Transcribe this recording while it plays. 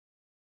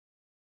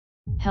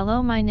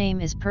Hello, my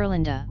name is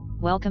Perlinda,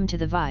 welcome to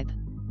the Vibe.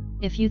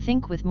 If you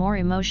think with more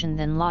emotion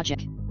than logic,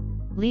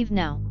 leave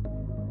now.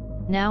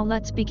 Now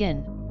let's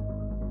begin.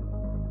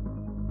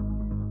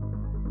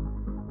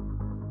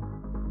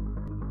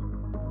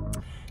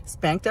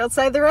 Spanked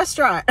outside the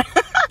restaurant.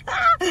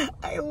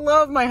 I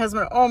love my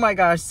husband. Oh my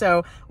gosh.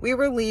 So we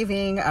were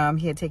leaving.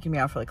 He had taken me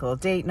out for like a little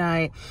date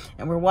night,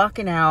 and we're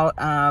walking out,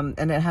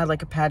 and it had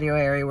like a patio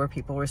area where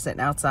people were sitting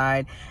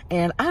outside.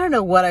 And I don't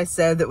know what I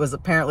said that was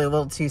apparently a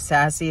little too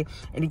sassy.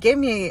 And he gave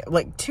me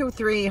like 2 or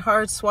 3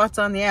 hard swats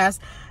on the ass.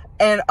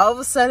 And all of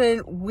a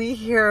sudden we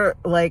hear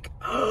like,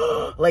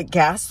 like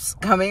gasps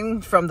coming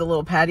from the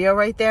little patio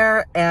right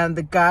there. And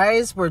the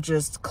guys were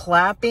just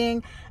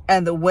clapping,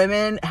 and the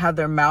women had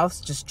their mouths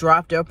just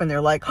dropped open.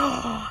 They're like,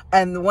 oh,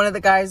 and one of the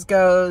guys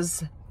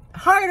goes,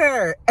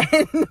 harder.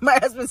 And my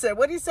husband said,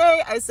 what'd you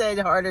say? I said,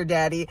 harder,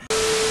 daddy.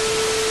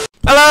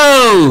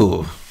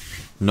 Hello,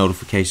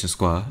 notification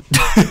squad.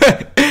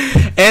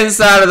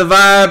 Inside of the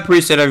Vibe.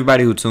 Appreciate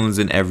everybody who tunes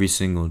in every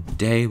single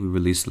day. We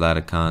release a lot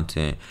of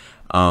content.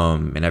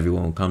 And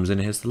everyone who comes in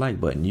and hits the like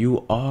button.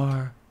 You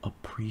are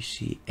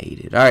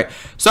appreciated. All right.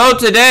 So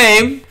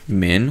today,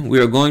 men, we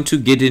are going to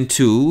get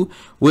into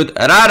with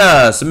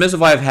Rada,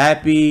 Submissive Wife,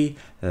 Happy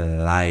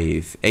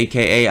Life,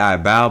 aka I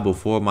Bow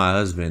Before My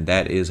Husband.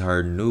 That is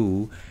her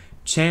new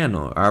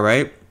channel. All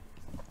right.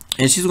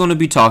 And she's going to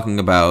be talking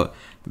about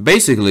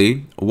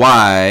basically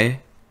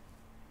why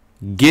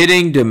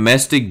getting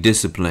domestic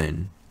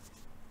discipline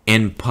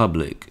in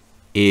public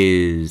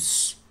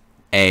is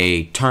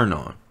a turn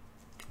on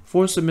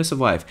for a submissive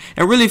wife,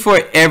 and really for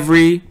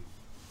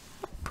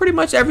pretty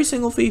much every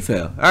single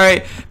female. All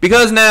right,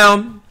 because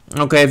now,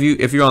 okay,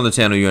 if you're on the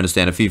channel, you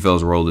understand a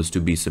female's role is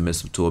to be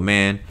submissive to a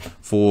man.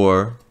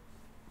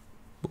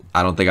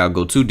 I don't think I'll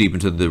go too deep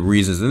into the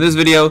reasons in this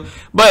video,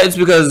 but it's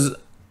because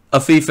a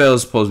female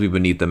is supposed to be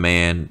beneath a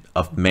man.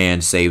 A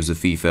man saves a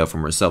female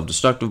from her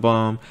self-destructive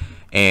bomb,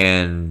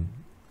 and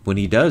when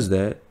he does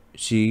that,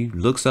 she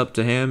looks up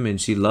to him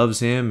and she loves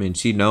him, and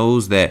she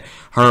knows that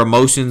her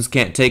emotions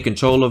can't take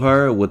control of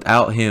her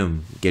without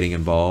him getting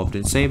involved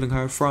and saving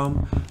her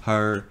from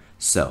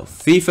herself.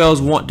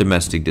 Females want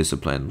domestic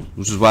discipline,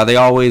 which is why they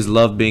always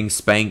love being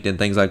spanked and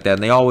things like that.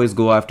 And they always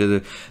go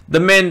after the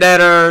men that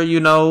are, you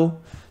know,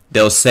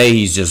 they'll say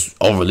he's just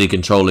overly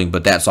controlling,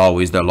 but that's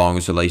always their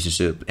longest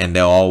relationship, and they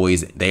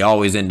always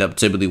end up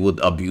typically with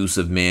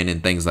abusive men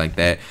and things like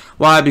that.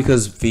 Why?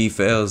 Because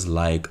females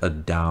like a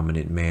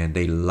dominant man.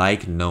 They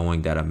like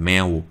knowing that a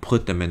man will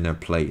put them in their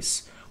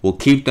place, will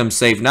keep them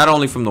safe, not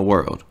only from the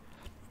world,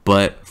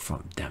 but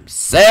from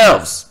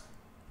themselves.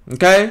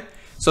 Okay?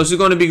 So she's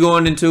going to be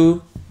going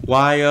into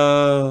why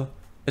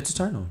it's a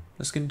turn on.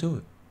 Let's get into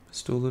it.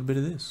 Let's do a little bit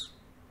of this.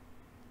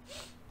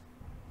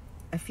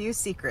 A few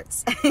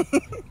secrets.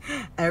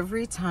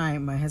 Every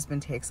time my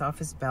husband takes off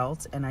his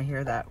belt and I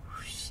hear that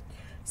whoosh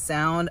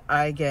sound,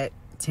 I get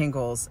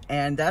tingles,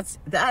 and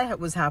that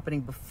was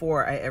happening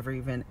before I ever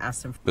even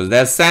asked him. Because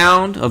that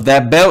sound of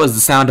that belt is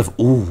the sound of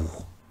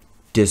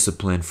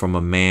discipline from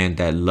a man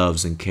that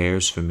loves and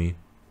cares for me.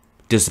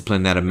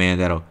 Discipline that a man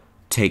that'll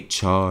take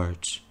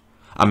charge,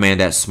 a man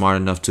that's smart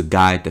enough to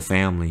guide the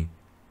family.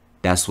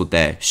 That's what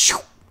that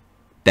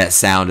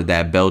sound of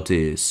that belt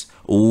is.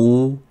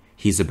 Ooh.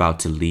 He's about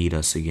to lead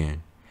us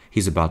again.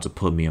 He's about to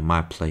put me in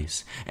my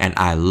place. And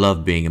I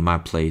love being in my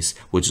place,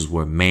 which is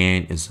where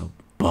man is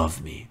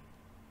above me.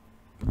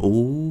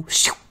 Ooh.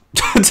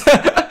 Do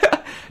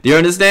you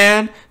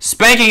understand?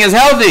 Spanking is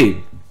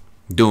healthy.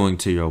 Doing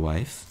to your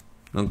wife.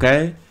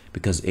 Okay?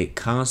 Because it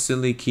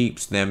constantly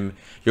keeps them.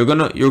 You're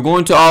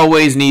going to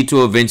always need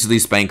to eventually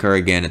spank her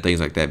again and things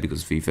like that,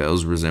 because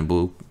females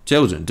resemble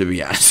children, to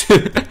be honest.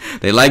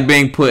 They like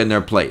being put in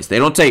their place. They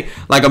don't take,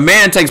 like a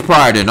man takes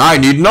pride in, I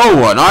need no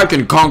one, I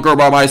can conquer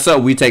by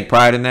myself. We take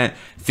pride in that.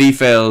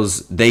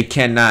 Females, they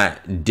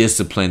cannot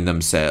discipline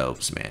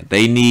themselves, man.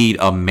 They need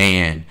a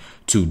man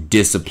to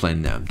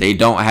discipline them. They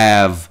don't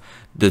have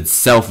the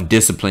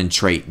self-discipline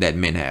trait that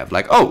men have.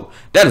 Like, oh,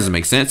 that doesn't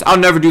make sense, I'll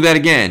never do that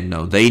again.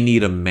 No, they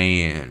need a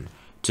man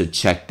to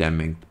check them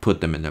and put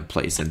them in their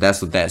place. And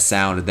that's what that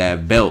sound of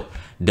that belt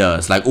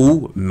does. Like,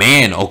 ooh,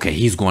 man, okay,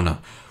 he's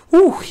gonna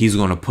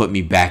put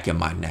me back in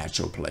my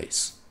natural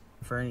place.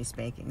 For any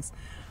spankings,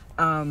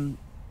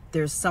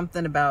 there's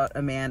something about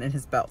a man and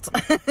his belt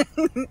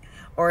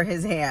or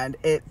his hand.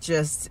 It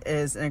just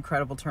is an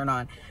incredible turn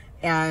on.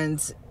 And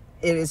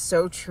it is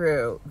so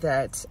true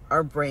that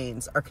our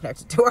brains are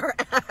connected to our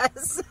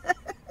ass.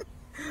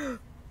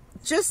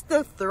 Just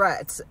the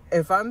threat.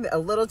 If I'm a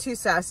little too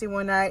sassy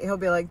one night, he'll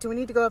be like, do we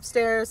need to go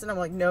upstairs? And I'm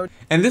like, no.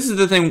 And this is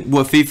the thing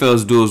what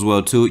females do as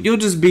well too. You'll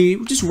just be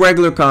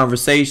regular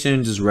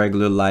conversation, just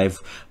regular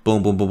life,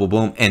 boom, boom, boom, boom,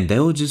 boom, and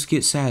they'll just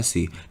get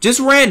sassy. Just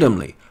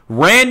randomly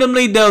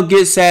they'll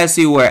get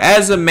sassy, where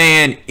as a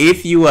man,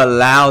 if you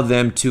allow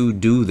them to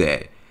do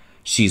that,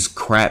 She's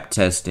crap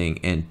testing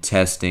and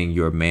testing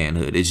your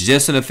manhood. It's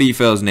just in a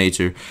female's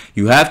nature.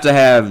 You have to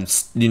have,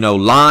 you know,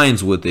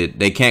 lines with it.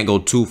 They can't go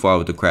too far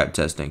with the crap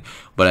testing.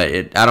 But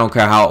I don't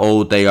care how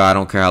old they are. I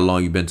don't care how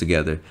long you've been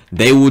together.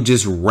 They will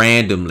just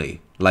randomly,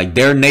 like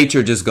their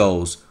nature just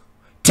goes,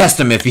 test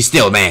him if he's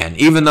still a man.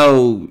 Even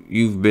though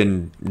you've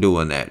been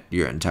doing that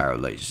your entire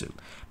relationship.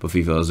 But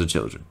females are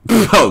children.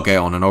 Okay,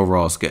 on an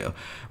overall scale.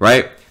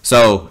 Right?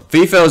 So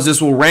females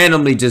just will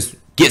randomly just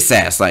get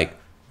sass. Like,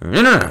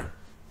 no.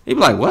 He'd be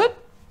like, what?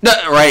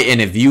 Right? And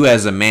if you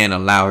as a man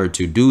allow her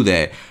to do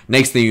that,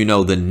 next thing you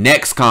know, the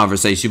next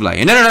conversation, she'd be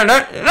like,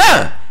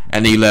 no.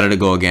 And then you let her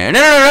go again.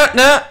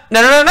 No.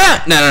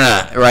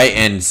 Right?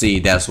 And see,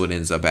 that's what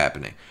ends up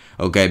happening.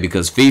 Okay?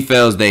 Because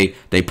females, they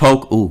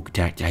poke. Ooh,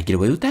 did I get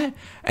away with that?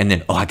 And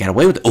then, I got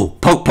away with it. Oh,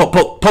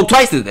 poke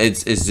twice.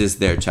 It's just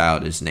their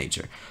childish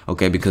nature.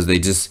 Okay? Because they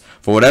just,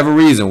 for whatever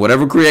reason,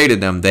 whatever created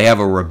them, they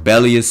have a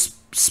rebellious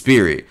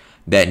spirit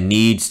that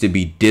needs to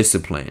be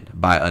disciplined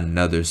by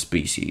another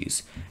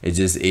species. It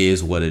just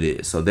is what it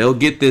is. So they'll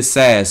get this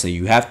sass, and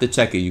you have to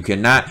check it. You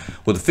cannot,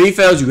 with the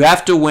females, you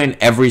have to win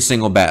every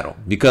single battle,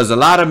 because a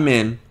lot of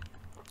men,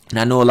 and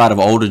I know a lot of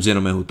older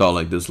gentlemen who thought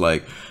like this,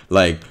 like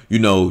you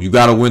know, you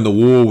got to win the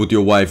war with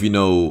your wife. You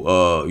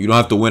know, you don't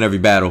have to win every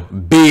battle.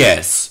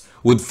 BS.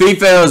 With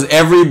females,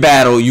 every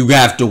battle you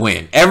have to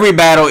win. Every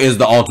battle is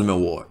the ultimate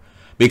war.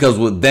 Because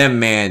with them,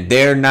 man,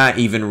 they're not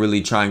even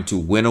really trying to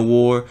win a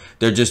war.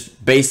 They're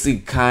just basically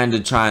kind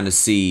of trying to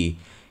see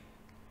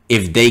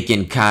if they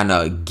can kind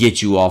of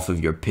get you off of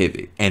your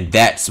pivot. And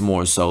that's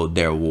more so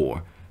their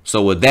war.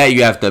 So with that,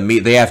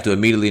 they have to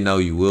immediately know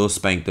you will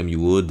spank them. You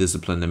will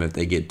discipline them if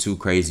they get too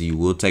crazy. You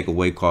will take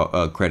away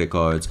credit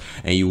cards.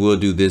 And you will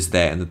do this,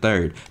 that, and the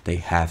third. They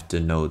have to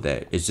know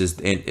that. It's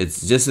just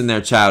in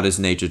their childish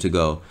nature to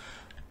go,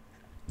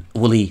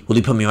 will he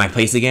put me in my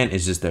place again?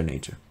 It's just their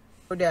nature.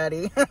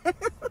 Daddy.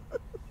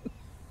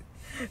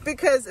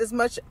 Because as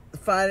much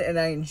fun and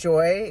I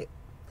enjoy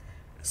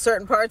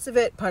certain parts of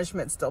it,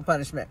 punishment's still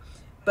punishment.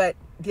 But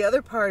the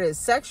other part is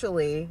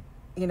sexually,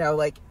 you know,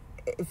 like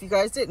if you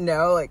guys didn't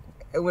know, like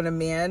when a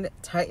man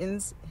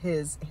tightens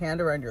his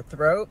hand around your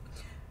throat,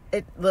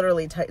 it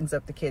literally tightens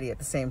up the kitty at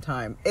the same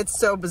time. It's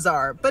so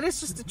bizarre, but it's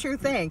just a true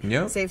thing.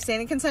 Yep. Safe, sane,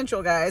 and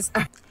consensual, guys.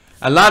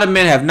 A lot of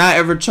men have not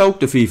ever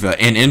choked a female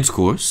in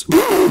intercourse.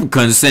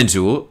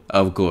 Consensual,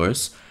 of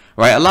course.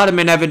 Right? A lot of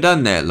men haven't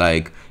done that.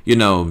 Like, you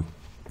know,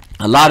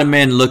 a lot of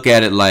men look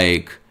at it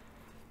like,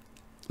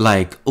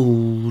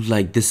 ooh,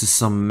 like this is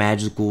some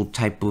magical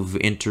type of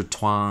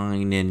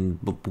intertwine and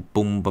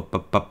boom, ba, ba,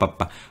 ba, ba,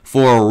 ba.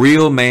 For a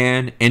real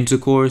man,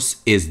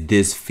 intercourse is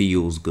this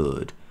feels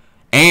good.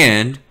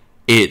 And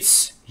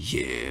it's,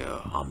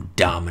 yeah, I'm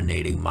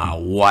dominating my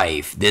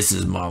wife. This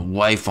is my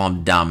wife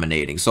I'm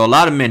dominating. So a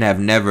lot of men have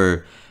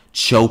never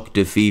choked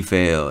a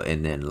female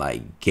and then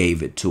like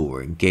gave it to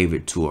her and gave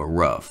it to her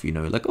rough, you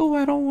know, like, oh,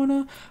 I don't want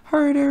to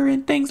hurt her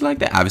and things like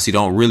that. Obviously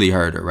don't really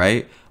hurt her,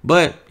 right?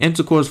 But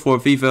intercourse for a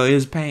female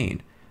is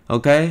pain.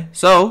 Okay,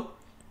 so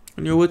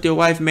when you're with your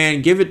wife,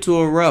 man, give it to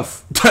her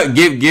rough.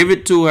 give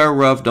it to her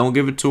rough. Don't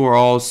give it to her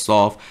all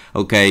soft.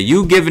 Okay,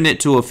 you giving it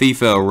to a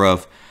female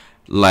rough,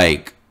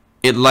 like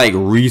it like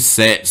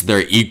resets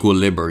their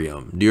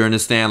equilibrium. Do you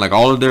understand? Like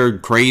all of their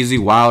crazy,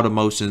 wild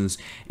emotions,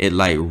 it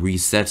like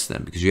resets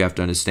them, because you have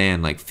to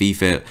understand, like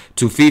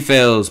to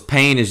females,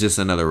 pain is just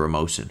another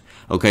emotion.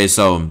 Okay,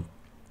 so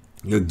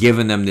you're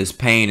giving them this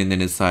pain, and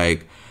then it's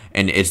like,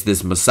 and it's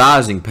this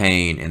massaging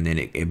pain, and then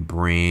it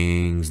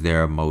brings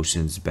their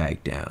emotions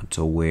back down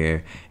to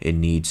where it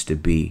needs to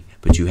be.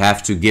 But you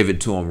have to give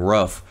it to them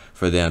rough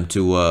for them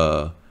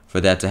to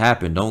for that to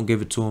happen. Don't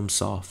give it to them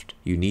soft.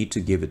 You need to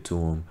give it to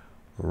them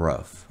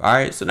rough. All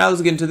right, so now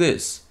let's get into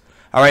this.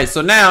 All right,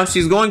 so now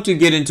she's going to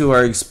get into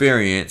her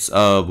experience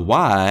of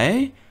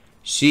why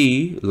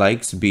she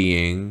likes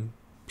being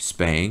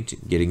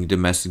spanked, getting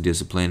domestic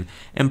discipline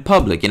in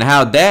public, and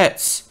how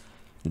that's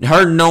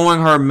her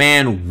knowing her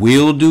man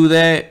will do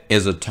that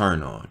is a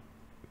turn on.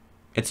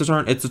 It's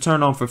a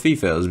turn on for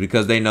females,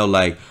 because they know,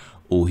 like,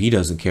 oh, he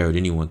doesn't care what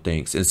anyone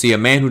thinks. And see, a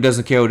man who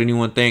doesn't care what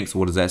anyone thinks,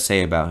 what does that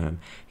say about him?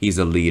 He's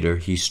a leader,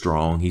 he's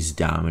strong, he's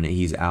dominant,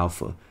 he's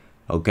alpha.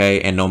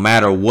 Okay, and no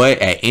matter what,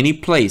 at any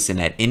place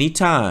and at any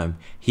time,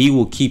 he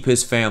will keep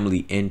his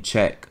family in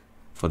check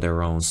for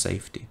their own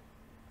safety.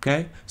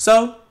 Okay,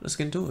 so let's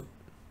get into it.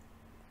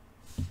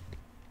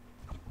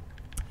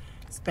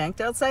 Spanked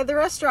outside the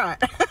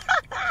restaurant.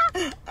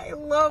 I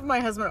love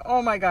my husband.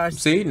 Oh my gosh.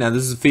 See, now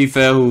this is a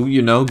female who,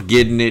 you know,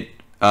 getting it,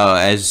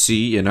 as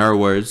she, in her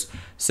words,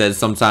 said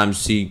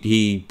sometimes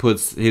he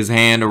puts his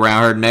hand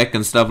around her neck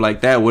and stuff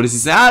like that. What does he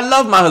say? I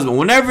love my husband.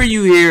 Whenever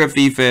you hear a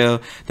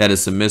female that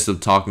is submissive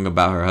talking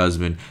about her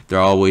husband, they're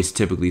always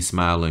typically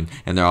smiling,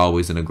 and they're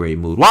always in a great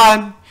mood.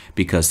 Why?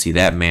 Because, see,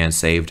 that man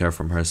saved her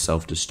from her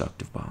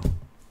self-destructive bomb.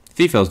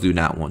 Females do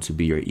not want to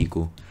be your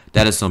equal.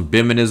 That is some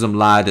feminism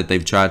lie that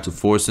they've tried to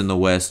force in the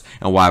West,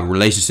 and why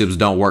relationships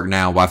don't work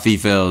now, why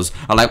females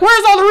are like,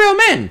 where's all the real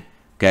men?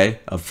 Okay,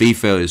 a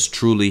female is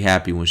truly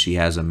happy when she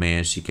has a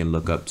man she can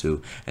look up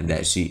to and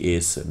that she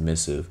is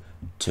submissive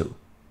to.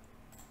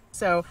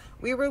 So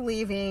we were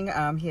leaving.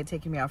 He had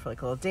taken me out for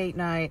like a little date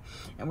night,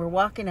 and we're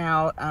walking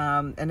out,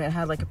 and it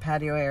had like a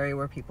patio area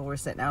where people were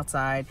sitting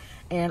outside.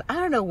 And I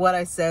don't know what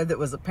I said that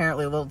was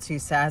apparently a little too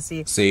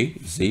sassy. See,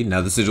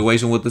 another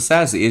situation with the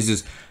sassy. It's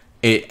just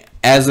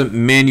as a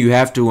men, you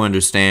have to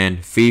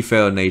understand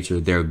female nature.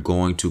 They're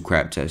going to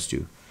crap test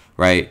you,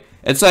 right?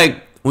 It's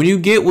like when you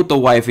get with the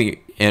wife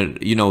and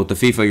you know with the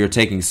female you're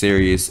taking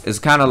serious. It's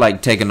kind of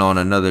like taking on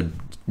another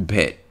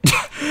pet.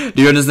 Do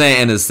you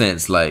understand? In a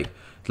sense, like.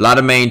 A lot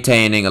of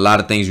maintaining, a lot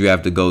of things you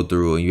have to go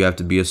through, and you have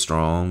to be a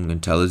strong,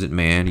 intelligent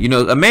man. You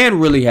know, a man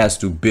really has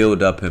to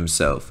build up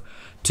himself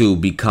to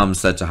become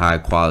such a high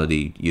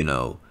quality, you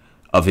know,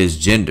 of his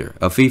gender.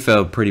 A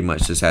female pretty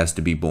much just has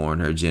to be born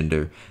her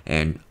gender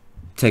and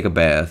take a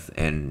bath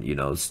and, you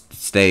know,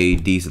 stay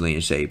decently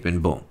in shape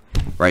and boom,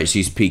 right?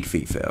 She's peak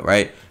female,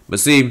 right? But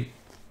see,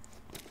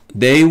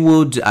 they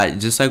will,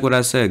 just like what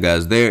I said,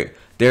 guys, their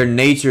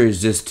nature is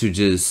just to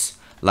just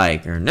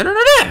like, they're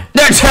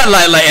trying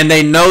like, and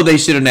they know they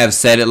shouldn't have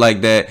said it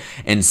like that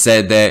and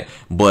said that,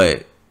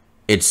 but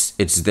it's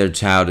their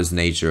childish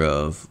nature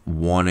of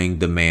wanting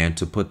the man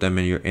to put them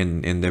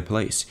in their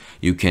place.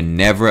 You can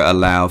never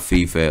allow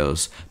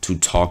females to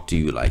talk to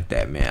you like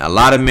that, man. A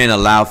lot of men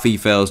allow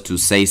females to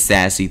say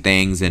sassy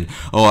things and,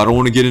 oh, I don't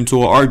want to get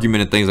into an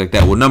argument and things like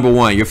that. Well, number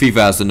one, your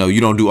female has to know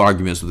you don't do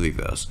arguments with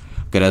females.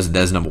 Okay,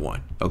 that's number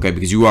one. Okay,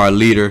 because you are a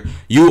leader.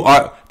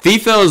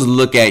 Females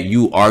look at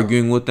you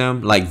arguing with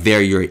them like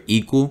they're your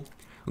equal.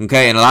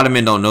 Okay, and a lot of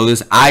men don't know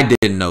this. I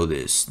didn't know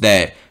this,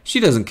 that she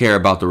doesn't care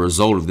about the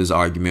result of this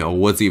argument or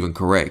what's even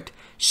correct.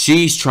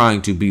 She's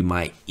trying to be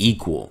my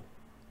equal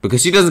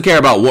because she doesn't care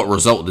about what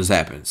result this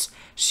happens.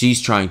 She's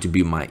trying to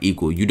be my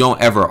equal. You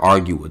don't ever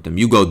argue with them.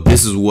 You go,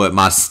 this is what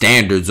my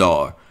standards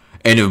are.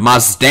 And if my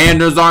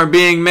standards aren't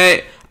being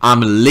met, I'm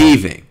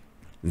leaving.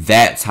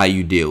 That's how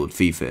you deal with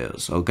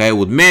females. Okay,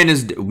 with men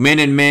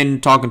and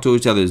men talking to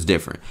each other is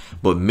different,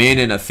 but men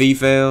and a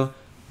female,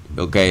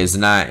 okay,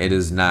 it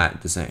is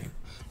not the same.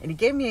 And he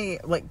gave me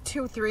like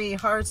 2 or 3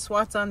 hard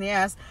swats on the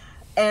ass,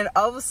 and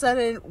all of a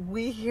sudden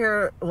we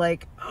hear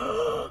like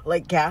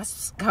like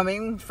gasps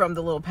coming from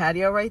the little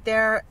patio right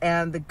there,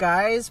 and the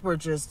guys were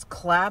just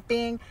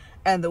clapping,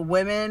 and the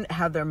women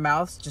had their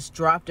mouths just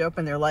dropped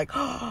open. They're like,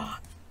 oh.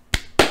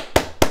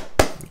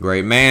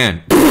 Great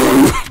man.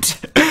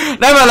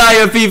 Never allow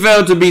your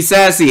female to be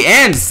sassy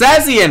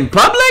in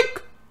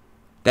public.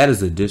 That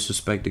is a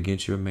disrespect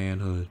against your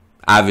manhood.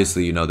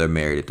 Obviously, you know they're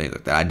married and things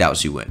like that. I doubt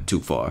she went too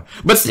far,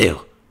 but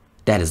still,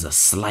 that is a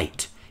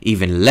slight,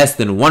 even less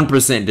than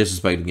 1%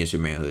 disrespect against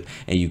your manhood,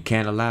 and you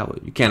can't allow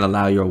it. You can't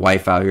allow your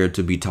wife out here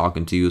to be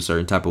talking to you a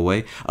certain type of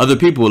way. Other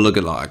people will look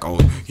at like, oh,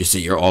 you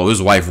see,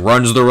 his wife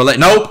runs the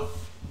relation. Nope.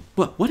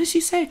 What did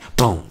she say?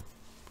 Boom.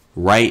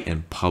 Right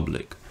in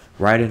public,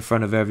 right in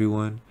front of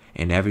everyone.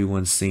 And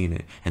everyone's seen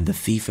it. And the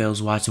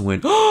females watching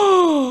went,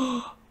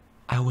 oh,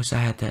 I wish I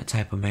had that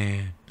type of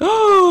man.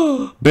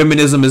 Oh,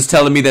 feminism is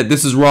telling me that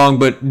this is wrong,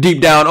 but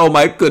deep down, oh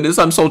my goodness,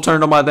 I'm so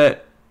turned on by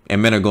that.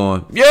 And men are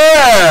going,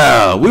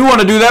 yeah, we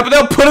want to do that, but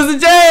they'll put us in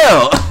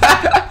jail.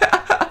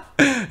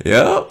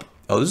 Yep.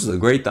 Oh, this is a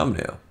great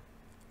thumbnail.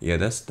 Yeah,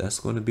 that's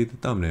going to be the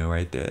thumbnail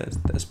right there.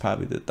 That's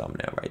probably the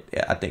thumbnail right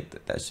there. I think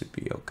that should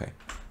be okay.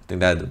 I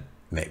think that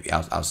maybe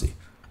I'll see.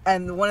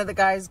 And one of the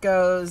guys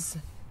goes,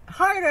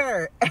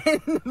 harder.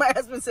 And my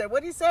husband said, what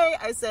do you say?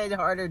 I said,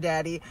 harder,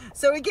 daddy.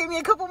 So he gave me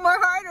a couple more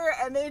harder,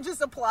 and they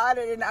just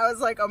applauded, and I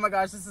was like, oh my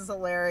gosh, this is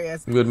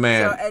hilarious. Good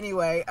man. So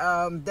anyway,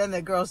 then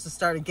the girls just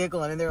started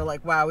giggling, and they were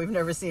like, wow, we've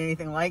never seen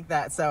anything like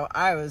that. So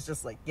I was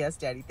just like, yes,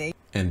 daddy, thank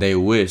you. And they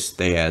wish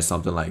they had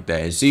something like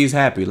that. And she's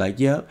happy, like,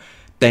 yep.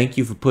 Thank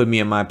you for putting me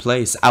in my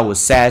place. I was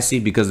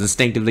sassy because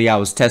instinctively I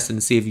was testing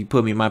to see if you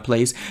put me in my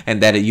place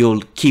and that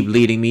you'll keep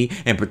leading me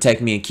and protect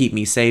me and keep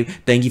me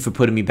safe. Thank you for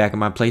putting me back in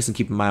my place and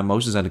keeping my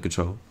emotions under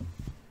control.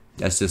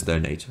 That's just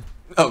their nature.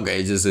 Okay,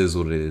 it just is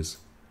what it is.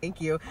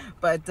 Thank you.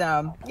 But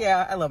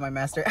yeah, I love my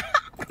master.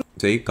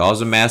 See,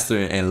 calls him master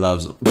and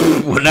loves him.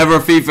 Whenever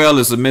a female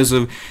is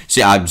submissive,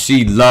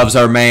 she loves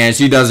her man.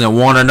 She doesn't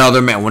want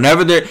another man.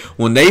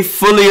 When they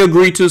fully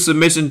agree to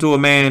submission to a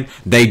man,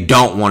 they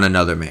don't want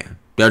another man.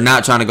 They're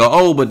not trying to go,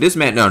 oh, but this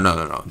man,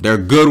 no. They're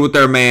good with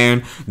their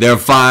man. They're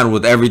fine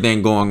with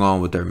everything going on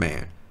with their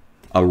man.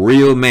 A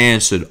real man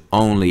should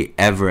only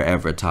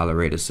ever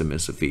tolerate a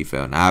submissive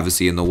female. Now,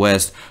 obviously, in the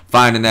West,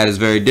 finding that is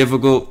very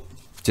difficult.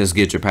 Just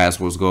get your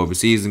passports, go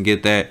overseas and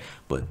get that.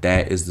 But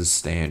that is the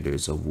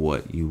standards of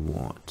what you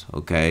want,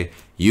 okay?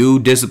 You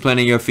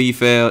disciplining your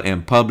female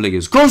in public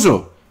is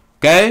crucial,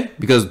 okay?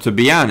 Because to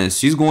be honest,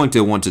 she's going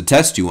to want to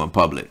test you in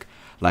public.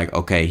 Like,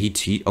 okay, he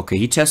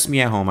tests me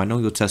at home. I know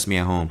he'll test me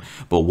at home.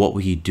 But what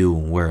will he do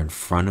when we're in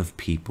front of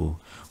people?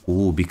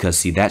 Ooh, because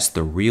see, that's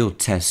the real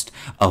test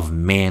of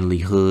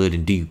manlyhood.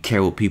 And do you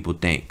care what people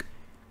think?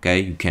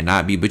 Okay, you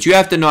cannot be, but you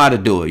have to know how to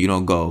do it. You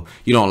don't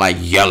like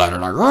yell at her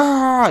like,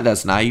 rah!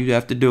 That's not, you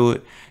have to do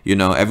it. You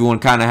know, everyone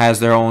kind of has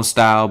their own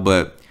style,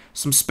 but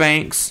some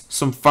spanks,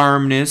 some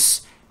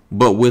firmness,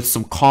 but with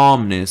some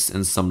calmness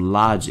and some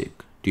logic.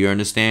 Do you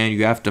understand?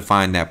 You have to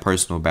find that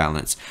personal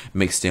balance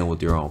mixed in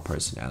with your own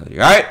personality.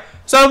 All right.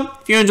 So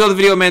if you enjoyed the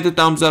video, man, hit the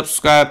thumbs up,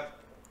 subscribe.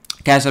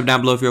 Cash up down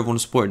below if you ever want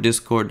to support.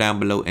 Discord down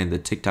below, and the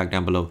TikTok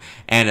down below,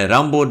 and the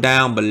Rumble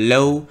down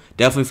below.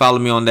 Definitely follow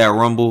me on that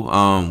Rumble,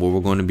 where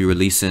we're going to be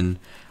releasing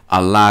a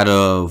lot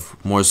of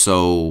more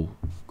so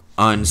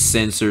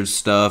uncensored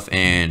stuff.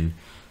 And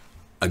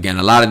again,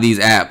 a lot of these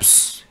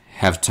apps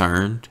have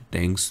turned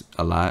things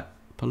a lot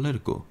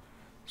political.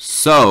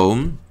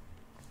 So,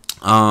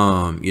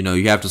 you know,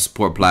 you have to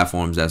support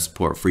platforms that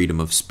support freedom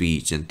of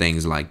speech and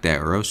things like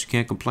that, or else you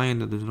can't complain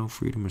that there's no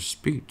freedom of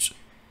speech.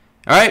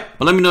 All right,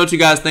 but let me know what you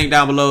guys think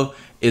down below.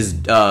 Is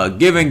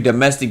giving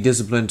domestic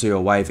discipline to your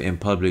wife in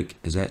public,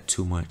 is that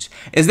too much?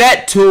 Is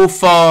that too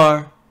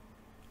far?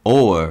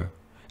 Or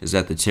is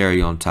that the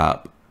cherry on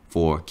top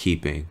for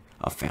keeping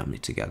a family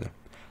together?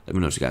 Let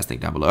me know what you guys think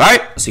down below. All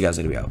right, I'll see you guys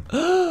later. We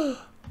out.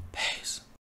 Peace.